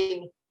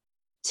choosing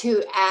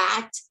to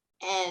act.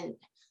 And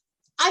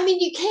I mean,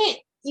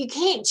 you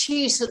can't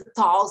choose the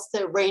thoughts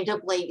that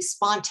randomly,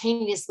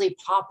 spontaneously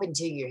pop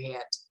into your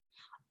head,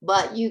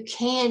 but you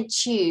can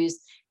choose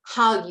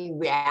how you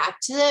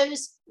react to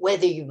those,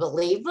 whether you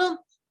believe them,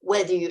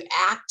 whether you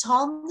act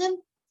on them.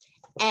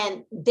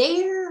 And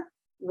there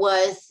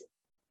was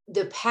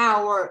the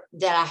power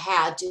that I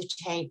had to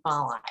change my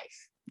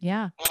life.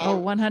 Yeah.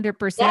 And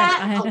 100%.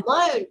 that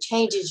alone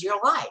changes your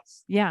life.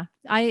 Yeah.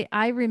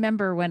 I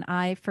remember when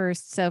I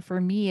first, so for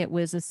me, it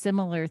was a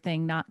similar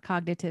thing, not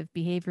cognitive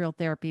behavioral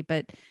therapy,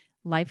 but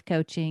life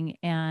coaching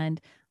and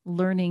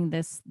learning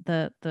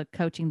the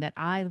coaching that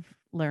I've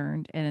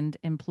learned and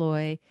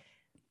employ.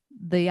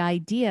 The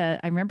idea,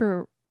 I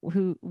remember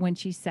when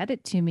she said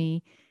it to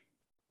me,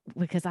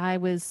 because I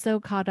was so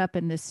caught up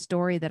in this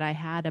story that I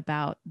had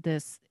about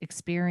this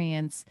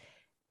experience.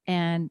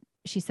 And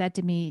she said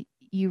to me,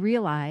 you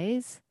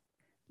realize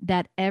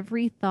that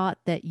every thought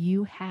that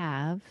you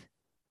have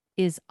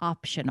is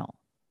optional.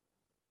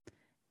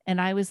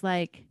 And I was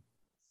like,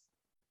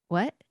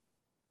 what?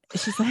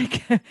 She's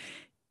like,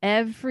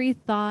 every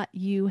thought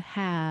you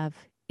have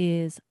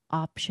is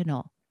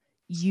optional.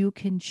 You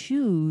can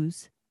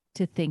choose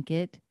to think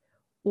it,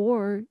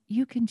 or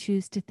you can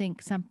choose to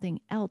think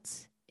something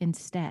else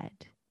instead.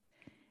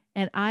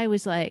 And I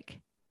was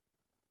like,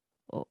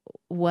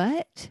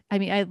 what? I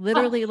mean, I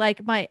literally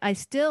I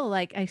still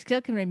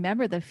can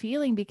remember the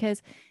feeling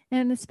because,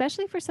 and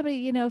especially for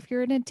somebody, if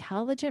you're an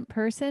intelligent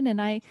person,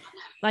 and I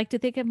like to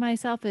think of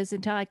myself as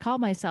until I call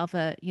myself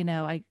a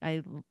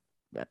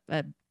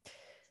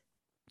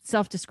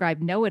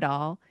self-described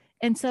know-it-all.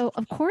 And so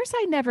of course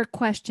I never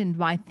questioned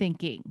my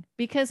thinking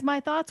because my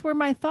thoughts were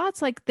my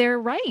thoughts. Like they're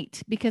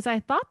right because I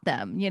thought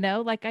them,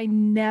 like I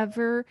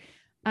never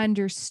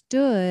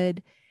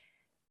understood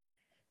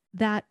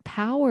that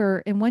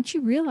power. And once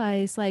you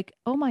realize like,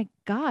 oh my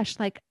gosh,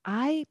 like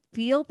I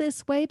feel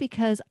this way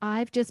because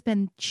I've just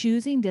been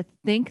choosing to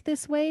think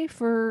this way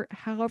for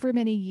however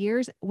many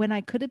years when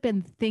I could have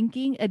been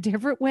thinking a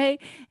different way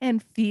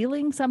and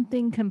feeling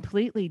something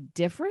completely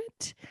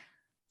different.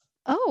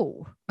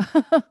 Oh,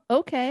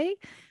 okay.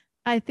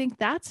 I think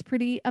that's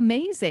pretty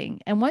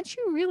amazing. And once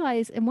you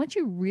realize, and once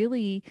you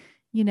really,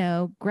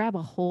 grab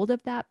a hold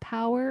of that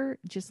power,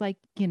 just like,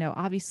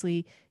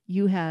 obviously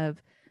you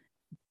have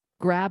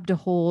grabbed a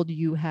hold,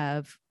 you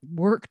have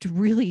worked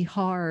really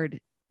hard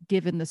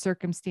given the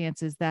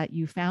circumstances that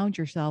you found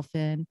yourself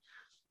in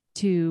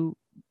to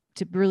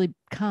really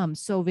come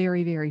so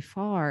very, very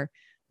far.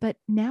 But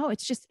now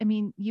it's just, I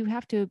mean, you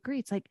have to agree.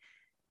 It's like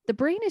the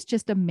brain is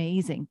just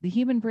amazing. The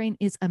human brain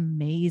is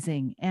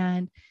amazing.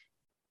 And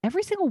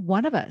every single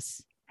one of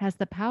us has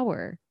the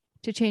power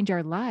to change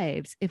our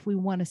lives if we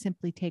want to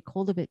simply take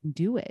hold of it and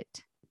do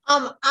it.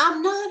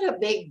 I'm not a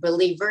big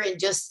believer in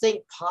just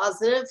think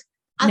positive.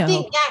 I No.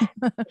 think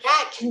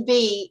that can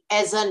be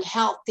as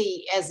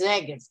unhealthy as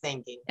negative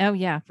thinking. Oh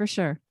yeah, for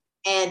sure.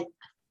 And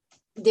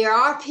there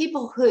are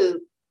people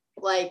who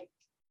like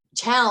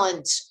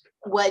challenge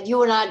what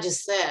you and I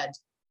just said.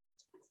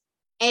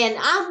 And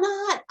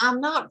I'm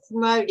not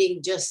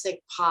promoting just think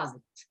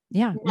positive.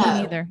 Yeah, No. me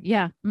neither.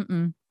 Yeah.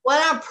 Mm-mm.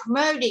 What I'm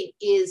promoting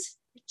is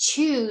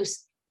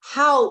choose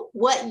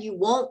what you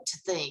want to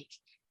think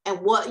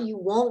and what you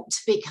want to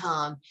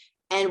become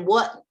and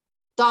what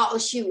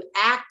thoughts you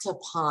act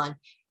upon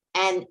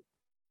and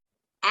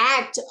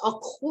act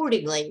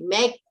accordingly.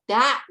 Make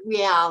that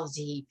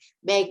reality,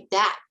 make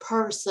that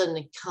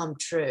person come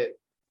true.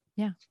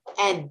 Yeah.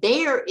 And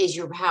there is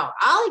your power.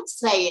 I like to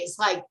say it's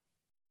like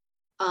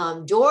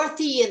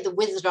Dorothy in The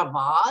Wizard of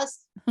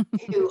Oz,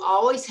 who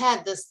always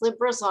had the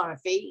slippers on her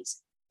feet.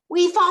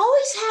 We've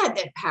always had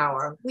that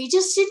power. We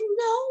just didn't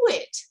know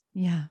it.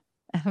 Yeah,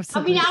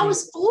 absolutely. I mean, I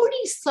was 40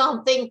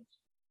 something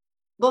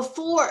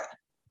before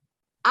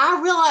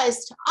I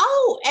realized,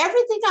 oh,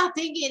 everything I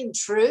think isn't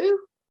true.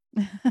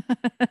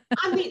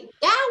 I mean,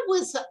 that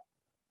was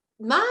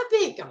my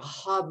big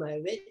aha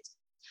moment.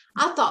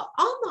 I thought,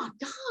 oh my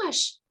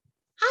gosh,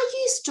 I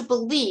used to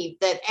believe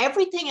that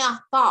everything I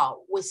thought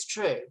was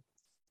true.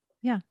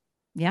 Yeah.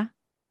 Yeah.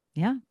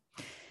 Yeah.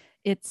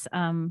 It's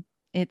an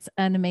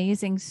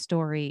amazing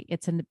story.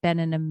 Been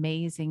an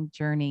amazing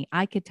journey.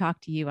 I could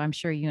talk to you. I'm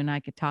sure you and I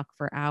could talk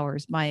for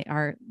hours. My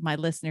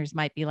listeners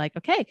might be like,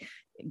 okay,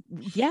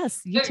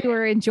 yes, you two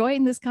are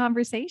enjoying this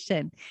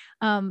conversation.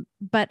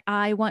 But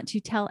I want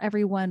to tell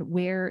everyone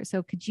where.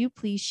 So could you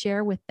please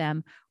share with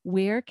them,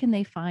 where can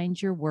they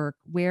find your work?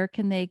 Where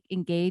can they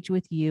engage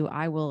with you?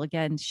 I will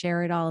again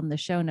share it all in the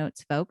show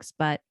notes, folks.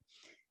 But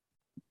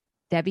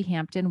Debbie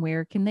Hampton,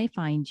 where can they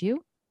find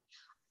you?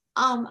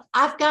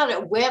 I've got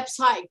a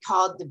website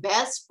called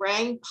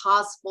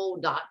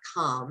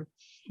thebestbrainpossible.com.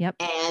 Yep.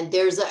 And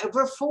there's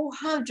over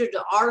 400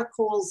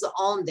 articles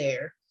on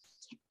there.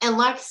 And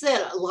like I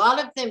said, a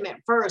lot of them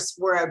at first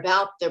were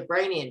about the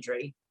brain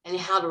injury and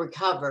how to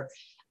recover.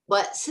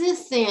 But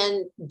since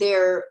then,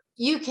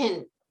 you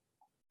can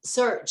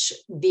search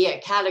via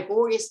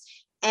categories,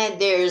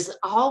 and there's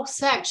a whole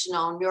section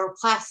on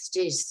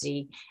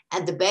neuroplasticity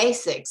and the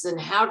basics and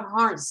how to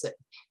harness it.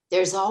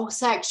 There's a whole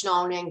section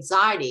on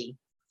anxiety,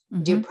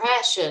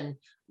 depression,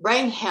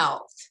 brain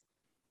health,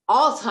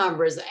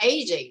 Alzheimer's,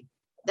 aging,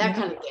 that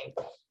kind of thing.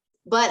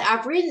 But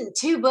I've written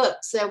 2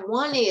 books, and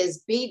one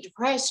is Beat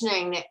Depression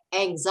and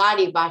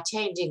Anxiety by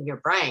Changing Your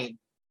Brain.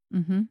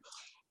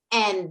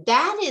 And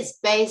that is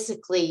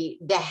basically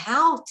the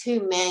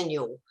how-to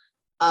manual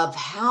of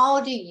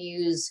how to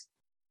use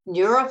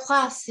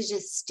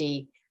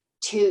neuroplasticity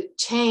to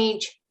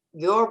change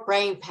your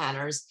brain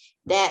patterns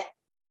that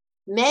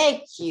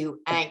make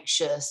you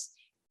anxious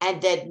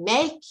and that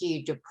make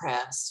you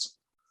depressed.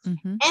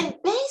 And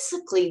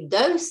basically,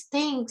 those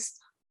things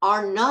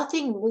are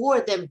nothing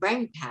more than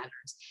brain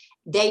patterns.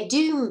 They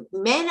do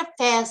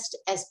manifest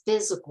as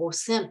physical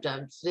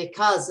symptoms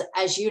because,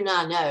 as you and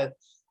I know,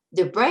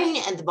 the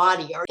brain and the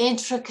body are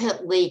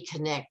intricately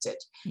connected.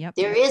 Yep.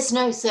 There is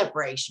no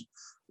separation.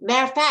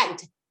 Matter of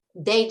fact,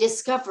 they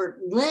discovered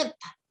lymph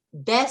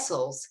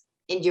vessels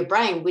in your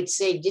brain, which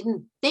they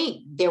didn't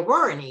think there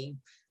were any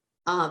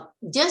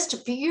just a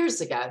few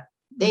years ago.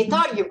 They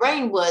thought your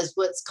brain was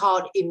what's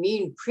called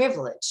immune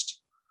privileged.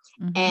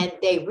 And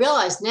they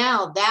realize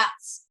now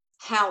that's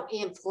how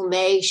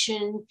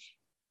inflammation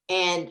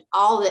and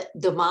all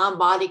the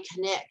mind-body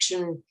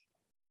connection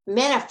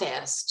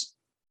manifest.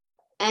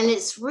 And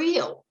it's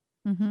real.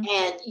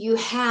 And you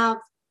have,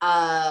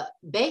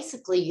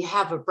 basically, you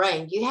have a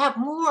brain. You have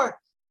more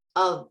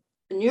of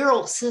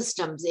neural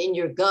systems in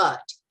your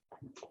gut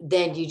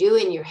than you do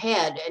in your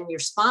head and your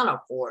spinal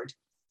cord.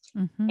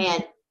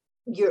 And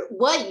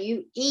what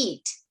you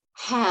eat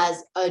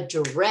has a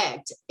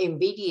direct,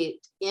 immediate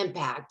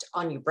impact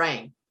on your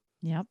brain.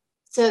 Yep.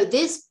 So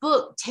this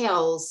book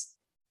tells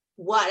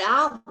what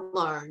I've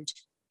learned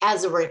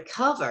as a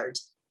recovered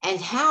and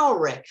how I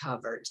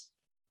recovered.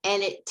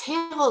 And it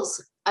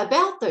tells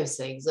about those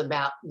things,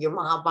 about your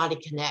mind-body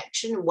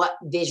connection, what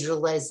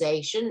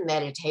visualization,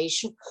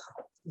 meditation,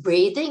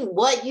 breathing,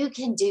 what you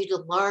can do to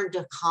learn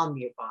to calm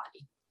your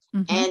body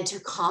and to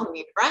calm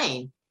your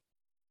brain.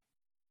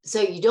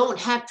 So you don't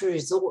have to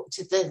resort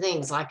to the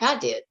things like I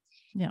did.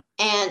 Yeah.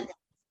 And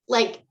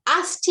like,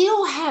 I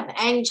still have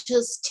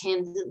anxious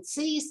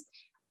tendencies,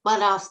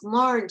 but I've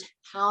learned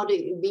how to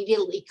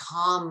immediately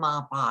calm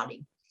my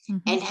body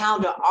and how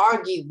to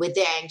argue with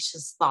the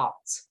anxious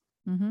thoughts.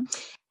 And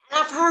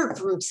I've heard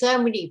from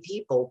so many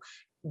people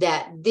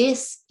that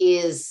this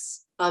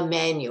is a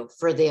manual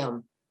for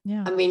them.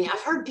 Yeah. I mean,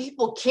 I've heard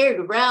people carry it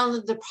around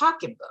in their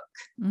pocketbook.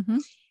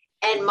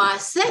 And my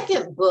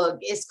second book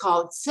is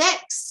called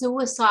Sex,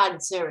 Suicide,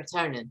 and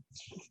Serotonin. And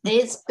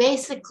it's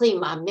basically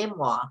my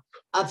memoir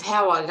of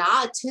how I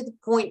got to the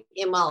point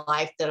in my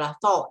life that I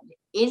thought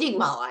ending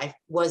my life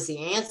was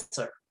the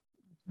answer,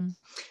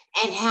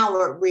 and how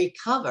it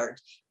recovered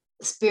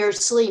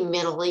spiritually,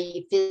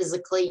 mentally,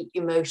 physically,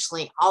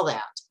 emotionally, all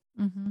that.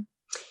 And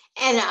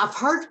I've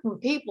heard from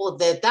people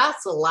that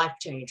that's a life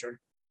changer.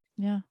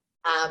 Yeah.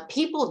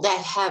 People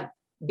that have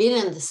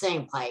been in the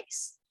same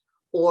place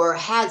or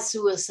had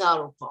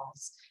suicidal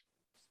thoughts.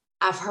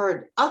 I've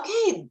heard,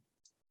 okay,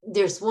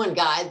 there's one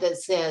guy that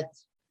said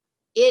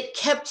it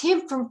kept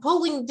him from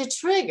pulling the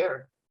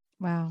trigger.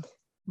 Wow.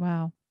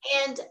 Wow.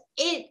 And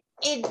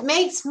it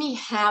makes me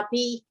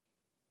happy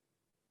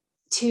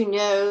to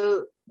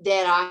know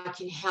that I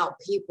can help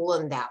people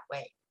in that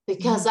way,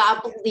 because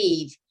I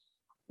believe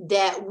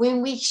that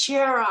when we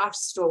share our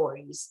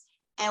stories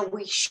and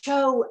we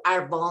show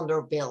our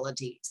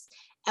vulnerabilities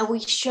and we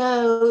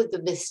show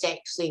the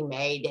mistakes we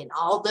made and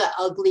all the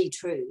ugly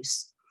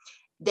truths,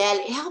 that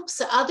it helps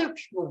other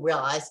people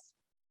realize,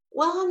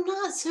 well, I'm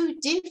not so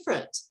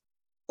different.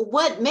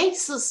 What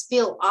makes us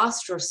feel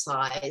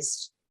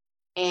ostracized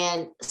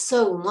and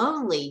so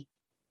lonely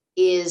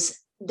is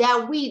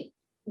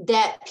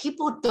that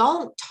people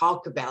don't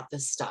talk about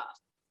this stuff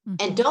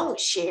and don't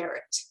share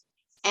it.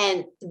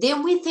 And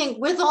then we think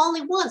we're the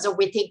only ones, or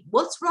we think,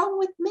 what's wrong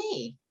with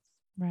me?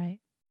 Right.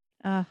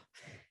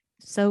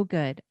 So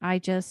good. I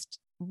just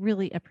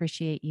really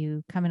appreciate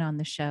you coming on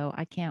the show.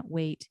 I can't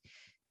wait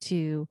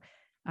to,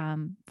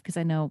 because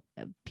I know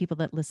people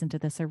that listen to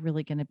this are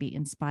really going to be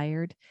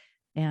inspired,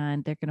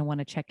 and they're going to want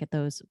to check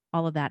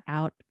all of that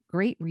out.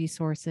 Great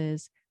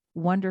resources,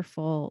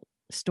 wonderful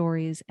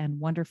stories, and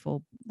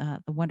the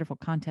wonderful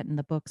content in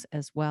the books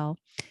as well.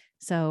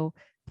 So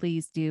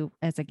please do,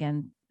 as I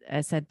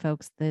said,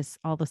 folks,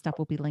 all the stuff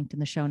will be linked in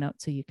the show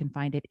notes so you can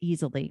find it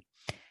easily.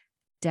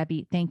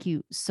 Debbie, thank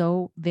you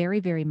so very,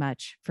 very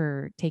much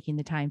for taking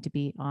the time to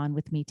be on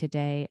with me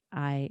today.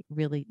 I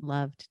really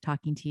loved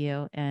talking to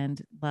you and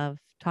love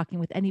talking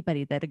with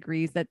anybody that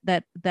agrees that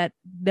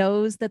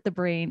knows that the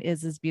brain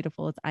is as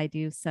beautiful as I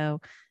do. So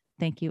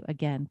thank you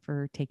again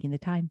for taking the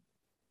time.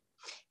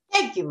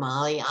 Thank you,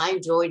 Molly. I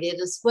enjoyed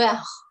it as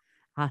well.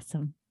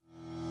 Awesome.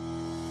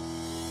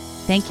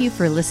 Thank you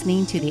for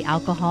listening to the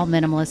Alcohol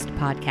Minimalist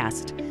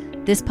Podcast.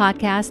 This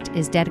podcast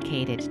is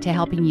dedicated to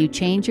helping you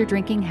change your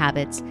drinking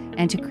habits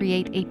and to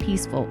create a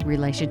peaceful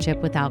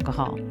relationship with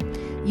alcohol.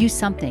 Use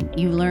something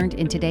you learned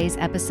in today's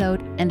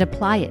episode and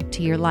apply it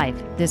to your life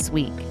this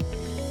week.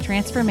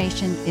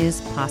 Transformation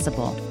is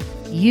possible.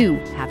 You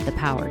have the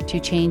power to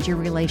change your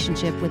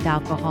relationship with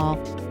alcohol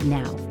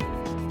now.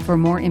 For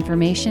more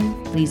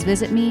information, please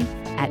visit me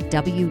at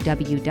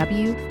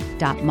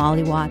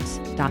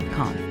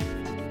www.mollywatts.com.